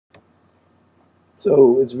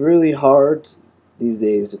So it's really hard these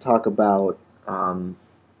days to talk about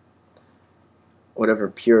whatever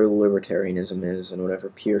pure libertarianism is and whatever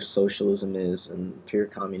pure socialism is and pure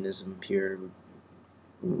communism, pure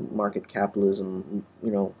market capitalism.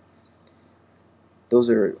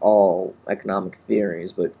 Those are all economic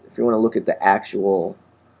theories, but if you want to look at the actual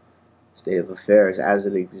state of affairs as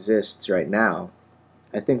it exists right now,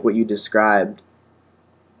 I think what you described,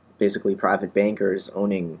 basically private bankers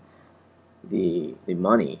owning the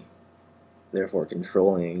money, therefore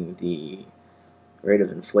controlling the rate of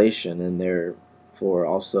inflation, and therefore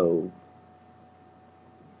also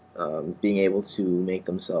being able to make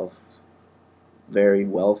themselves very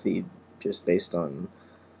wealthy just based on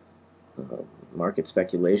market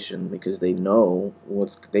speculation, because they know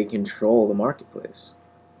they control the marketplace.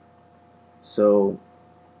 So,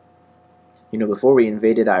 before we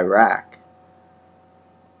invaded Iraq,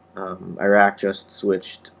 Iraq just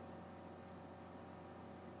switched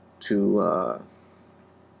to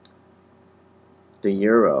the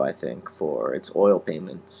euro, I think, for its oil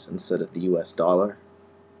payments instead of the US dollar.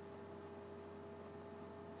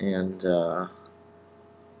 And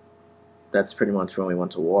that's pretty much when we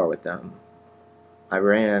went to war with them.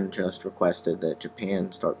 Iran just requested that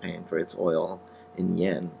Japan start paying for its oil in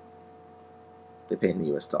yen. They pay in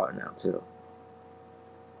the US dollar now, too.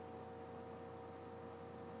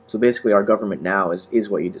 So basically our government now is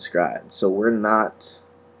what you described. So we're not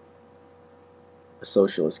a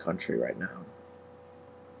socialist country right now.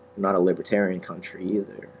 We're not a libertarian country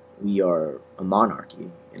either. We are a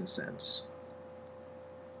monarchy, in a sense.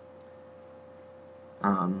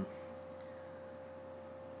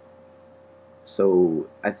 So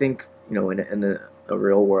I think, in a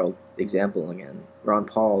real world example again, Ron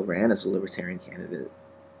Paul ran as a libertarian candidate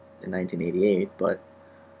in 1988, but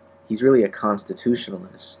he's really a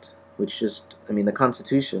constitutionalist, which the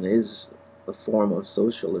Constitution is a form of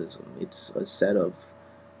socialism. It's a set of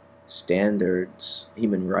standards,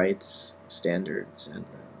 human rights standards, and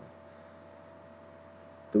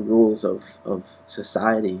the rules of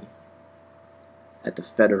society at the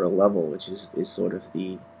federal level, which is sort of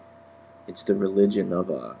it's the religion of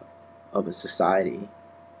a society.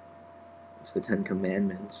 It's the Ten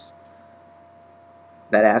Commandments.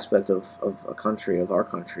 That aspect of a country, of our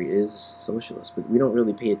country, is socialist, but we don't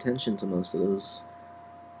really pay attention to most of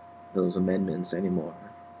those amendments anymore.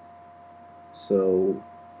 So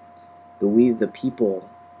the we the people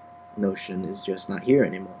notion is just not here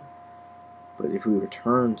anymore. But if we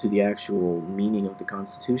return to the actual meaning of the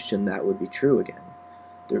Constitution, that would be true again.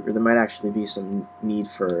 There might actually be some need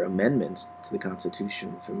for amendments to the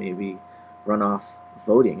Constitution, for maybe runoff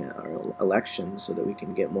voting at our elections so that we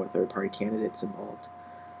can get more third-party candidates involved.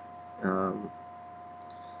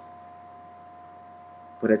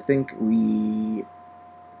 But I think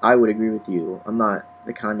I would agree with you. I'm not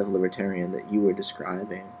the kind of libertarian that you were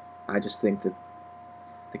describing. I just think that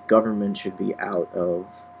the government should be out of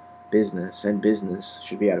business, and business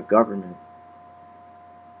should be out of government.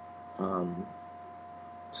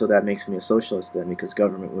 So that makes me a socialist then, because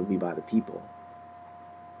government would be by the people.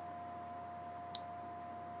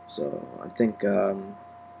 So I think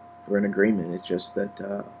we're in agreement. It's just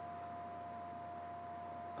that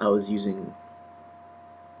I was using,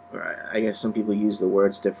 or I guess some people use the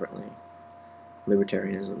words differently.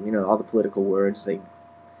 Libertarianism, all the political words,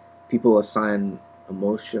 people assign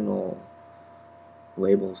emotional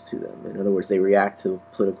labels to them. In other words, they react to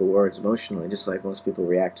political words emotionally, just like most people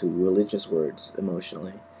react to religious words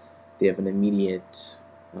emotionally. They have an immediate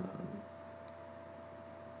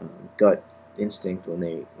gut instinct when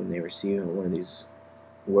they receive one of these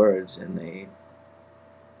words, and they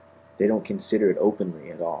don't consider it openly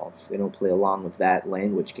at all. They don't play along with that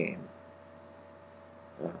language game.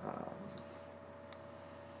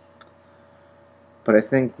 But I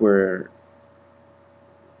think we're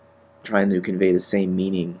trying to convey the same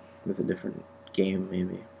meaning with a different game,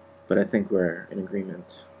 maybe. But I think we're in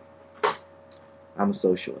agreement. I'm a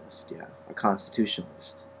socialist, yeah. A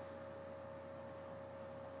constitutionalist.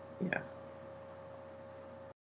 Yeah.